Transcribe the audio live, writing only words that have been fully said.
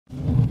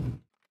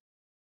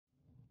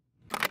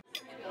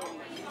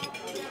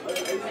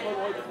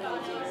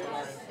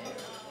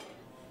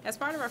As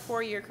part of our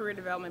 4-year career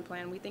development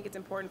plan, we think it's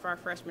important for our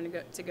freshmen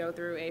to go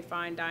through a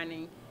fine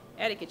dining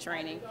etiquette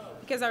training,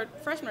 because our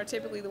freshmen are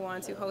typically the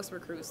ones who host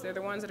recruits. They're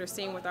the ones that are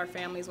seen with our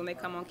families when they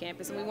come on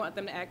campus, and we want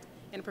them to act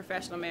in a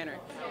professional manner.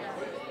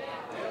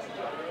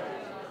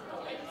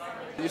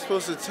 You're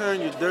supposed to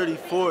turn your dirty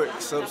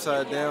forks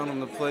upside down on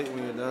the plate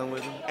when you're done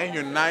with them. And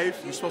your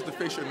knife, you're supposed to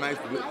face your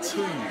knife to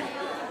you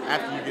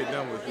after you get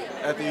done with it.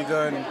 After you're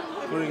done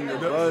putting the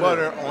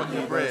butter on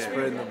your bread.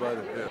 Spreading the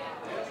butter. Yeah.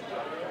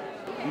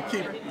 You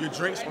keep your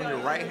drinks on your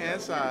right-hand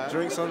side.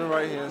 Drinks on the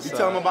right-hand side. You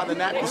tell them about the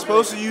napkin. You're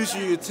supposed to use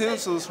your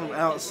utensils from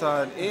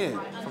outside in.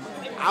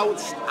 From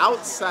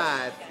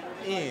outside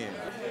in.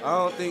 I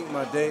don't think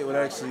my date would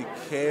actually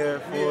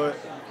care for it.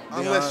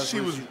 Unless she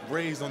was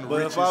raised on the But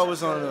riches. if I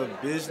was on a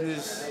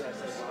business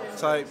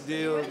type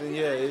deal, then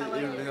yeah, it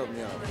would help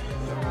me out.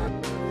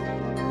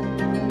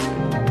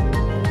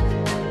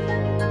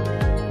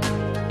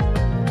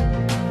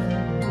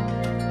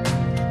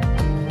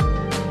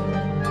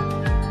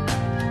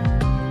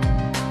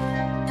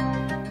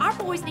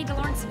 Need to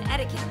learn some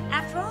etiquette.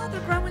 After all, they're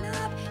growing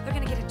up, they're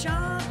going to get a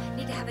job,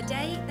 need to have a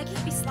date. They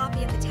can't be sloppy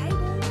at the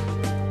table.